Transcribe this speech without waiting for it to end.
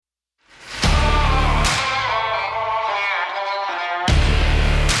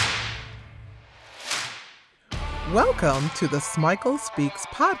Welcome to the Smikle Speaks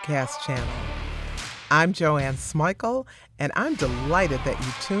podcast channel. I'm Joanne Smikle, and I'm delighted that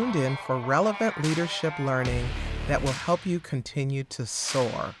you tuned in for relevant leadership learning that will help you continue to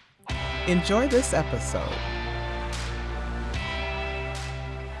soar. Enjoy this episode.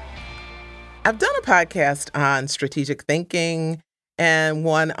 I've done a podcast on strategic thinking and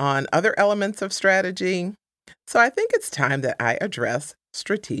one on other elements of strategy, so I think it's time that I address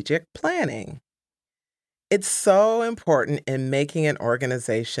strategic planning. It's so important in making an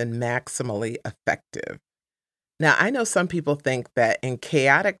organization maximally effective. Now, I know some people think that in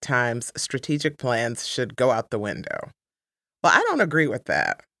chaotic times, strategic plans should go out the window. Well, I don't agree with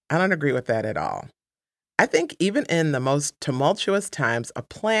that. I don't agree with that at all. I think even in the most tumultuous times, a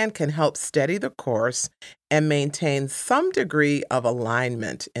plan can help steady the course and maintain some degree of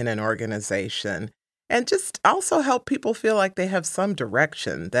alignment in an organization, and just also help people feel like they have some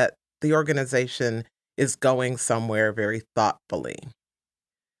direction, that the organization is going somewhere very thoughtfully.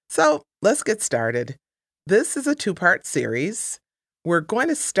 So let's get started. This is a two-part series. We're going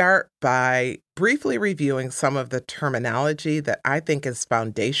to start by briefly reviewing some of the terminology that I think is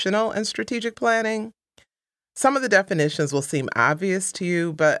foundational in strategic planning. Some of the definitions will seem obvious to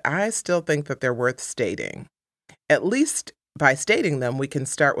you, but I still think that they're worth stating. At least by stating them, we can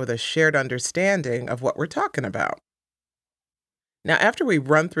start with a shared understanding of what we're talking about. Now, after we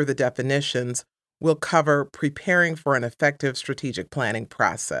run through the definitions, we'll cover preparing for an effective strategic planning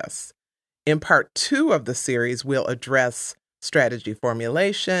process. In part 2 of the series, we'll address strategy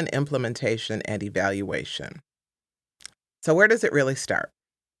formulation, implementation, and evaluation. So where does it really start?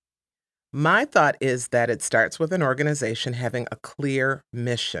 My thought is that it starts with an organization having a clear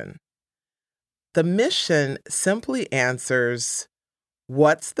mission. The mission simply answers,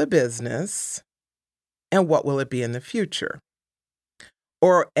 what's the business and what will it be in the future?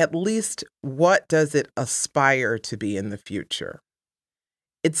 Or at least, what does it aspire to be in the future?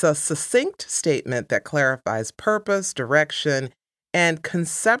 It's a succinct statement that clarifies purpose, direction, and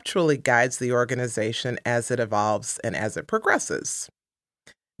conceptually guides the organization as it evolves and as it progresses.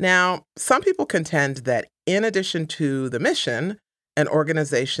 Now, some people contend that in addition to the mission, an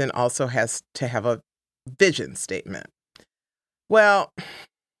organization also has to have a vision statement. Well,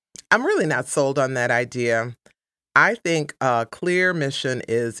 I'm really not sold on that idea. I think a clear mission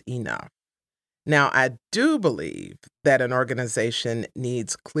is enough. Now, I do believe that an organization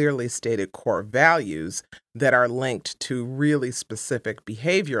needs clearly stated core values that are linked to really specific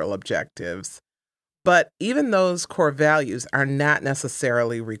behavioral objectives, but even those core values are not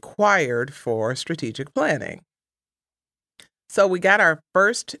necessarily required for strategic planning. So we got our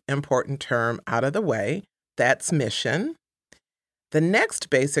first important term out of the way. That's mission. The next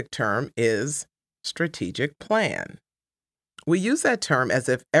basic term is strategic plan. We use that term as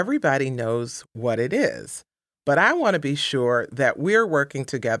if everybody knows what it is, but I want to be sure that we're working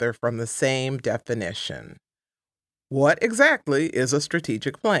together from the same definition. What exactly is a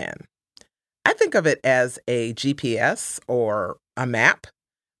strategic plan? I think of it as a GPS or a map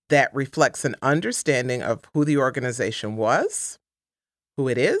that reflects an understanding of who the organization was, who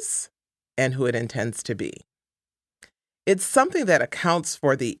it is, and who it intends to be. It's something that accounts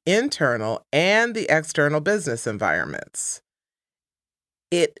for the internal and the external business environments.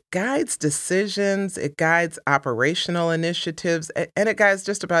 It guides decisions, it guides operational initiatives, and it guides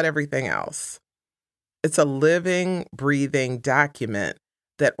just about everything else. It's a living, breathing document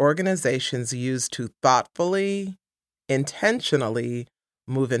that organizations use to thoughtfully, intentionally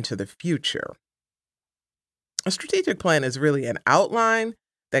move into the future. A strategic plan is really an outline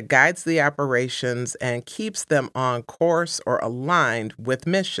that guides the operations and keeps them on course or aligned with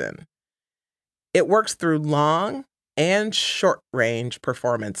mission. It works through long and short-range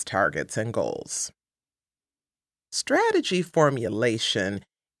performance targets and goals. Strategy formulation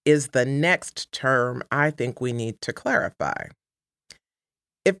is the next term I think we need to clarify.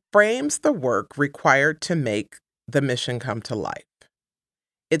 It frames the work required to make the mission come to life.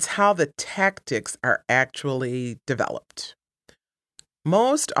 It's how the tactics are actually developed.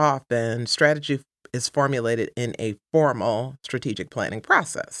 Most often, strategy is formulated in a formal strategic planning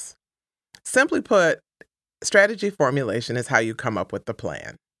process. Simply put, strategy formulation is how you come up with the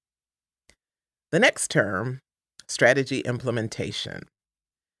plan. The next term, strategy implementation.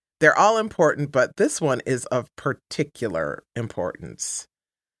 They're all important, but this one is of particular importance.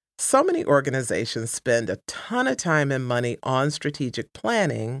 So many organizations spend a ton of time and money on strategic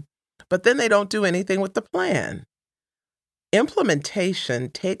planning, but then they don't do anything with the plan. Implementation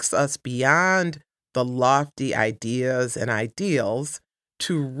takes us beyond the lofty ideas and ideals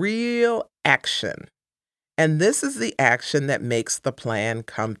to real action. And this is the action that makes the plan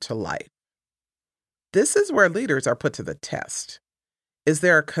come to life. This is where leaders are put to the test. Is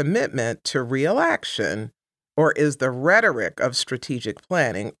there a commitment to real action, or is the rhetoric of strategic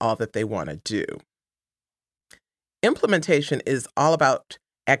planning all that they want to do? Implementation is all about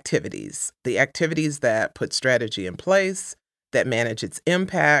activities, the activities that put strategy in place, that manage its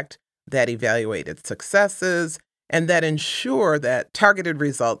impact, that evaluate its successes, and that ensure that targeted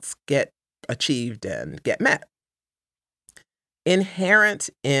results get achieved and get met. Inherent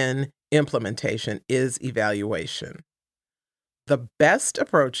in implementation is evaluation. The best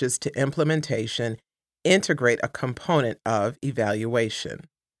approaches to implementation integrate a component of evaluation.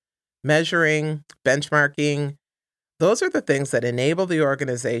 Measuring, benchmarking, those are the things that enable the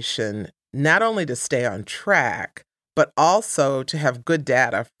organization not only to stay on track, but also to have good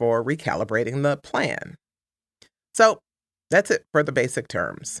data for recalibrating the plan. So that's it for the basic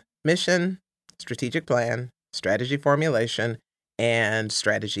terms: mission, strategic plan, strategy formulation, and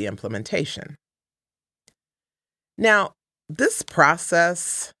strategy implementation. Now, this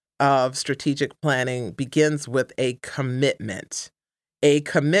process of strategic planning begins with a commitment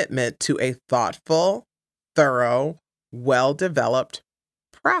to a thoughtful, thorough, well-developed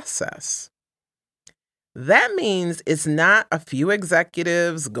process. That means it's not a few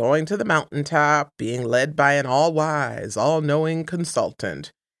executives going to the mountaintop, being led by an all-wise, all-knowing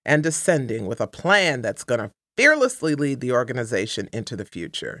consultant, and descending with a plan that's going to fearlessly lead the organization into the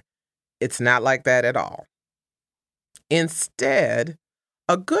future. It's not like that at all. Instead,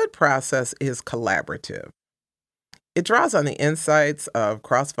 a good process is collaborative. It draws on the insights of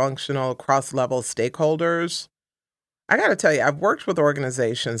cross-functional, cross-level stakeholders. I got to tell you, I've worked with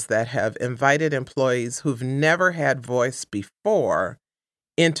organizations that have invited employees who've never had voice before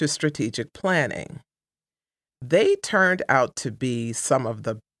into strategic planning. They turned out to be some of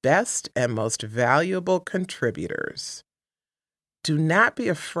the best and most valuable contributors. Do not be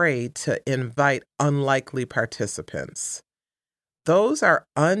afraid to invite unlikely participants. Those are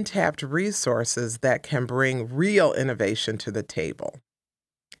untapped resources that can bring real innovation to the table.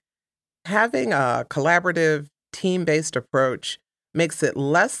 Having a collaborative, team-based approach makes it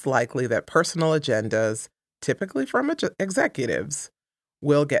less likely that personal agendas, typically from executives,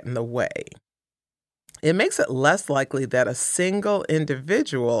 will get in the way. It makes it less likely that a single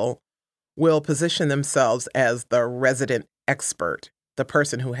individual will position themselves as the resident expert, the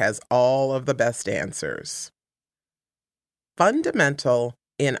person who has all of the best answers. Fundamental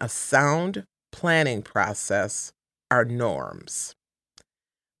in a sound planning process are norms.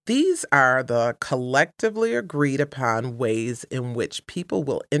 These are the collectively agreed upon ways in which people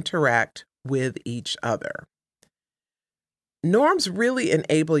will interact with each other. Norms really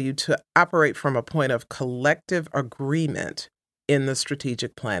enable you to operate from a point of collective agreement in the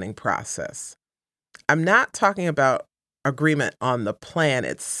strategic planning process. I'm not talking about agreement on the plan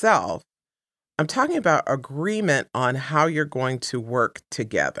itself. I'm talking about agreement on how you're going to work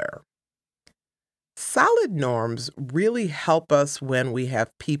together. Solid norms really help us when we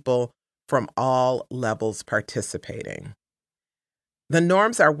have people from all levels participating. The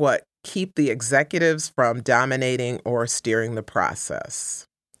norms are what keep the executives from dominating or steering the process.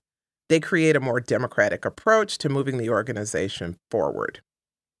 They create a more democratic approach to moving the organization forward.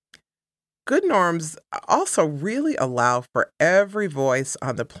 Good norms also really allow for every voice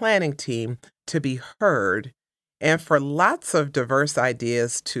on the planning team to be heard and for lots of diverse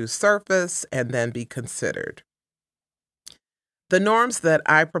ideas to surface and then be considered. The norms that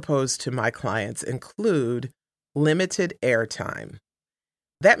I propose to my clients include limited airtime.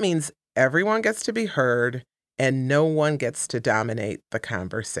 That means everyone gets to be heard and no one gets to dominate the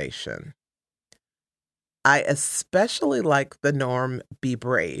conversation. I especially like the norm be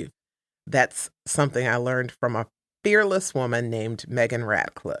brave. That's something I learned from a fearless woman named Megan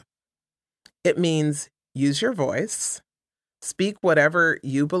Radcliffe. It means use your voice, speak whatever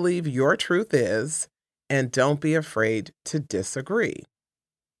you believe your truth is, and don't be afraid to disagree.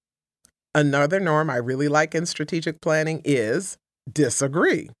 Another norm I really like in strategic planning is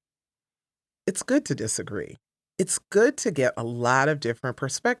disagree. It's good to disagree. It's good to get a lot of different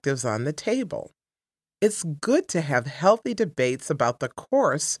perspectives on the table. It's good to have healthy debates about the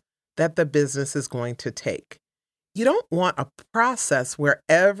course that the business is going to take. You don't want a process where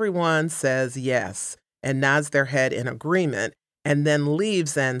everyone says yes and nods their head in agreement and then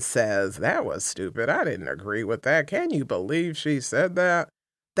leaves and says, "That was stupid. I didn't agree with that. Can you believe she said that?"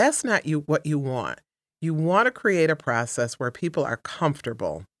 That's not what you want. You want to create a process where people are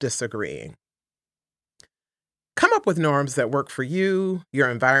comfortable disagreeing. Come up with norms that work for you, your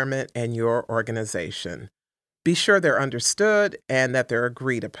environment, and your organization. Be sure they're understood and that they're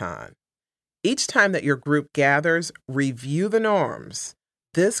agreed upon. Each time that your group gathers, review the norms.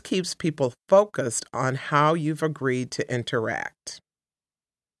 This keeps people focused on how you've agreed to interact.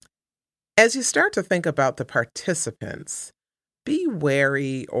 As you start to think about the participants, be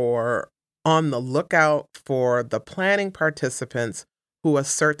wary or on the lookout for the planning participants who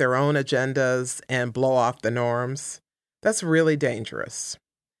assert their own agendas and blow off the norms. That's really dangerous.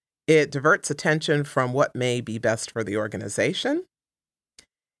 It diverts attention from what may be best for the organization.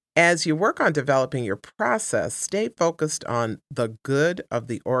 As you work on developing your process, stay focused on the good of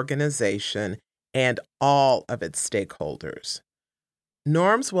the organization and all of its stakeholders.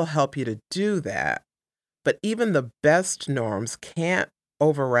 Norms will help you to do that, but even the best norms can't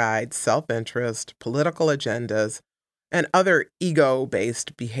override self-interest, political agendas, and other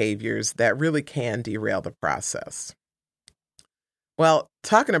ego-based behaviors that really can derail the process. Well,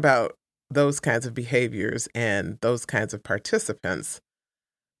 talking about those kinds of behaviors and those kinds of participants,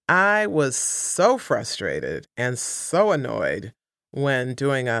 I was so frustrated and so annoyed when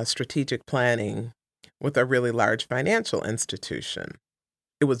doing a strategic planning with a really large financial institution.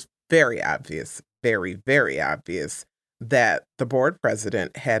 It was very obvious, very, very obvious that the board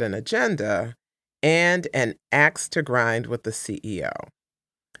president had an agenda and an axe to grind with the CEO.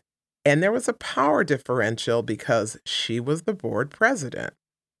 And there was a power differential because she was the board president.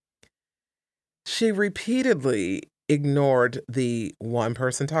 She repeatedly ignored the one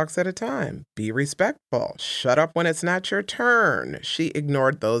person talks at a time, be respectful, shut up when it's not your turn. She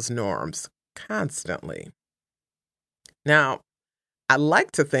ignored those norms constantly. Now, I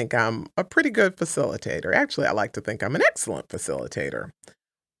like to think I'm a pretty good facilitator. Actually, I like to think I'm an excellent facilitator.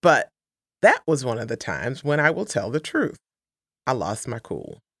 But that was one of the times when I will tell the truth. I lost my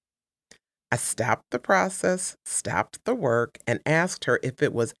cool. I stopped the process, stopped the work, and asked her if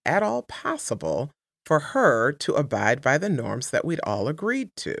it was at all possible for her to abide by the norms that we'd all agreed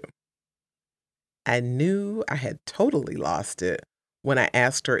to. I knew I had totally lost it when I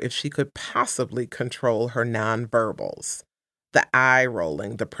asked her if she could possibly control her nonverbals. The eye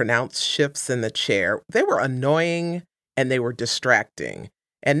rolling, the pronounced shifts in the chair, they were annoying and they were distracting.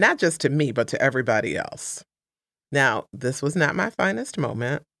 And not just to me, but to everybody else. Now, this was not my finest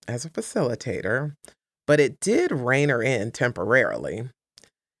moment as a facilitator, but it did rein her in temporarily.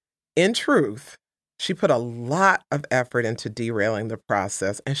 In truth, she put a lot of effort into derailing the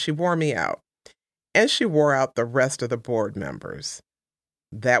process, and she wore me out. And she wore out the rest of the board members.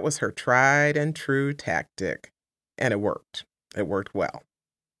 That was her tried and true tactic, and it worked. It worked well.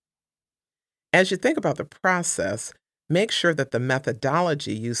 As you think about the process, make sure that the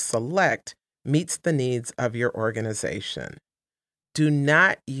methodology you select meets the needs of your organization. Do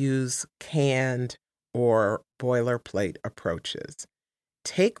not use canned or boilerplate approaches.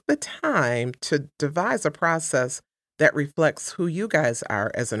 Take the time to devise a process that reflects who you guys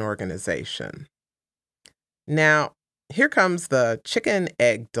are as an organization. Now, here comes the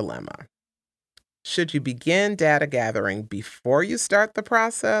chicken-egg dilemma. Should you begin data gathering before you start the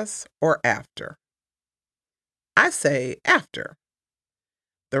process or after? I say after.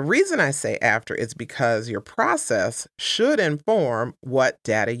 The reason I say after is because your process should inform what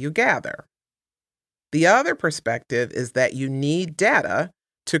data you gather. The other perspective is that you need data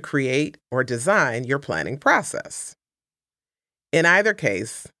to create or design your planning process. In either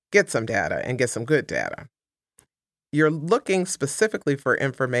case, get some data and get some good data. You're looking specifically for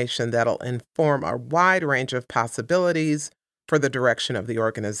information that'll inform a wide range of possibilities for the direction of the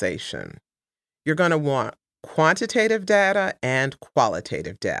organization. You're going to want quantitative data and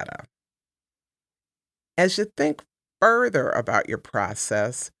qualitative data. As you think further about your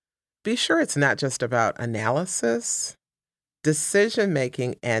process, be sure it's not just about analysis.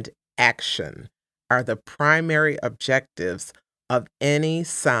 Decision-making and action are the primary objectives of any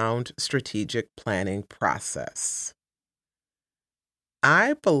sound strategic planning process.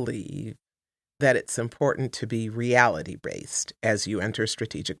 I believe that it's important to be reality-based as you enter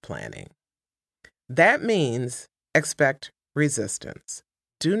strategic planning. That means expect resistance.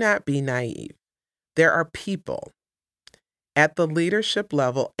 Do not be naive. There are people at the leadership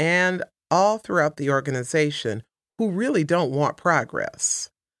level and all throughout the organization who really don't want progress.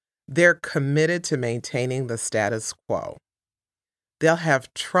 They're committed to maintaining the status quo. They'll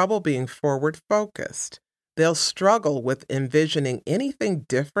have trouble being forward-focused. They'll struggle with envisioning anything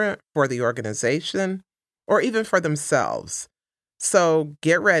different for the organization or even for themselves. So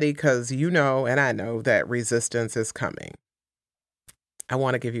get ready because you know and I know that resistance is coming. I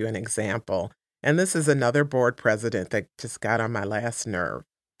want to give you an example, and this is another board president that just got on my last nerve.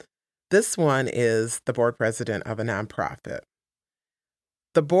 This one is the board president of a nonprofit.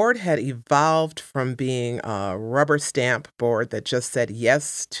 The board had evolved from being a rubber stamp board that just said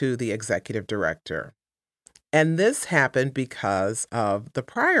yes to the executive director. And this happened because of the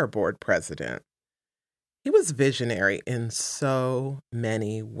prior board president. He was visionary in so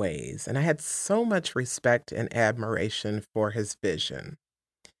many ways, and I had so much respect and admiration for his vision.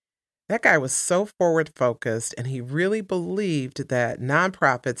 That guy was so forward focused, and he really believed that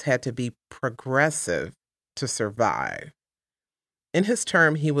nonprofits had to be progressive to survive. In his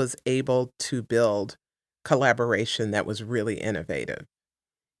term, he was able to build collaboration that was really innovative.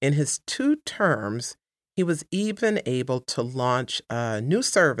 In his 2 terms, he was even able to launch a new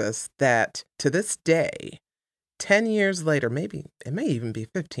service that, to this day, 10 years later, maybe it may even be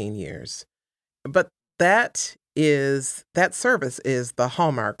 15 years, but that service is the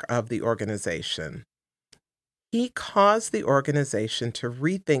hallmark of the organization. He caused the organization to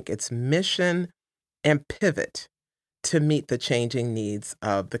rethink its mission and pivot to meet the changing needs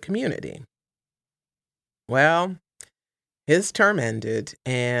of the community. Well, his term ended,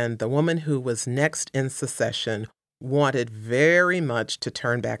 and the woman who was next in succession wanted very much to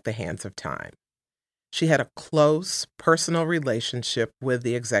turn back the hands of time. She had a close personal relationship with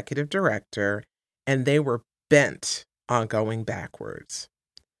the executive director, and they were bent on going backwards.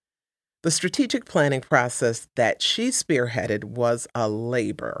 The strategic planning process that she spearheaded was a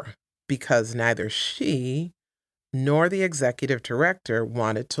labor because neither she nor the executive director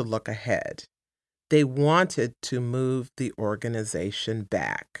wanted to look ahead. They wanted to move the organization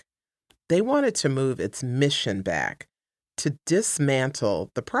back. They wanted to move its mission back, to dismantle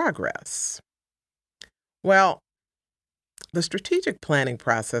the progress. Well, the strategic planning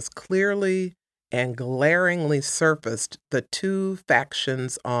process clearly and glaringly surfaced the 2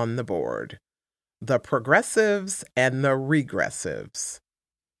 factions on the board, the progressives and the regressives.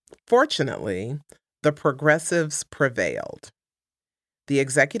 Fortunately, the progressives prevailed. The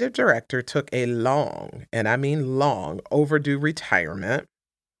executive director took a long, and I mean long, overdue retirement.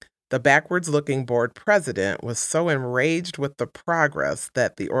 The backwards-looking board president was so enraged with the progress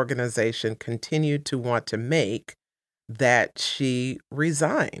that the organization continued to want to make that she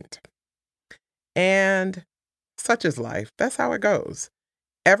resigned. And such is life. That's how it goes.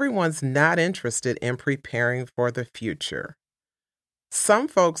 Everyone's not interested in preparing for the future. Some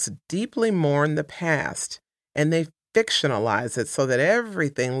folks deeply mourn the past, and they fictionalize it so that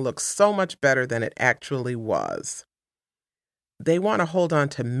everything looks so much better than it actually was. They want to hold on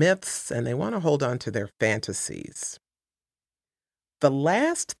to myths, and they want to hold on to their fantasies. The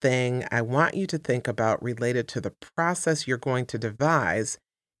last thing I want you to think about related to the process you're going to devise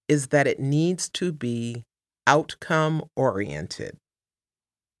is that it needs to be outcome-oriented.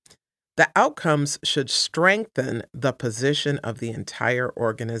 The outcomes should strengthen the position of the entire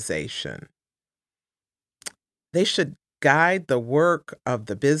organization. They should guide the work of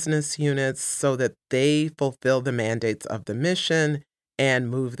the business units so that they fulfill the mandates of the mission and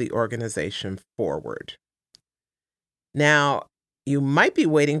move the organization forward. Now, you might be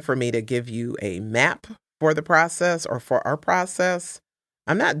waiting for me to give you a map for the process or for our process.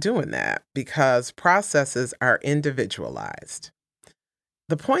 I'm not doing that because processes are individualized.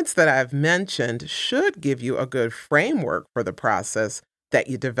 The points that I've mentioned should give you a good framework for the process that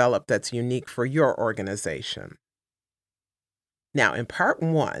you develop that's unique for your organization. Now, in part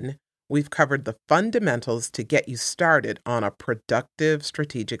 1, we've covered the fundamentals to get you started on a productive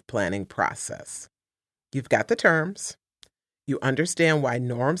strategic planning process. You've got the terms, you understand why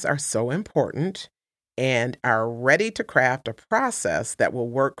norms are so important, and are ready to craft a process that will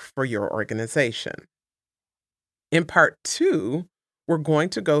work for your organization. In part 2, we're going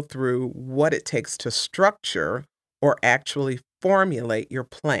to go through what it takes to structure or actually formulate your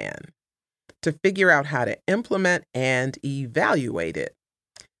plan, to figure out how to implement and evaluate it.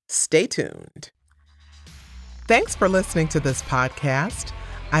 Stay tuned. Thanks for listening to this podcast.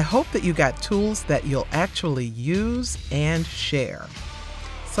 I hope that you got tools that you'll actually use and share.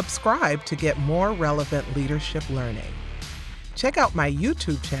 Subscribe to get more relevant leadership learning. Check out my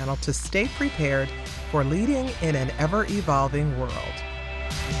YouTube channel to stay prepared for leading in an ever-evolving world.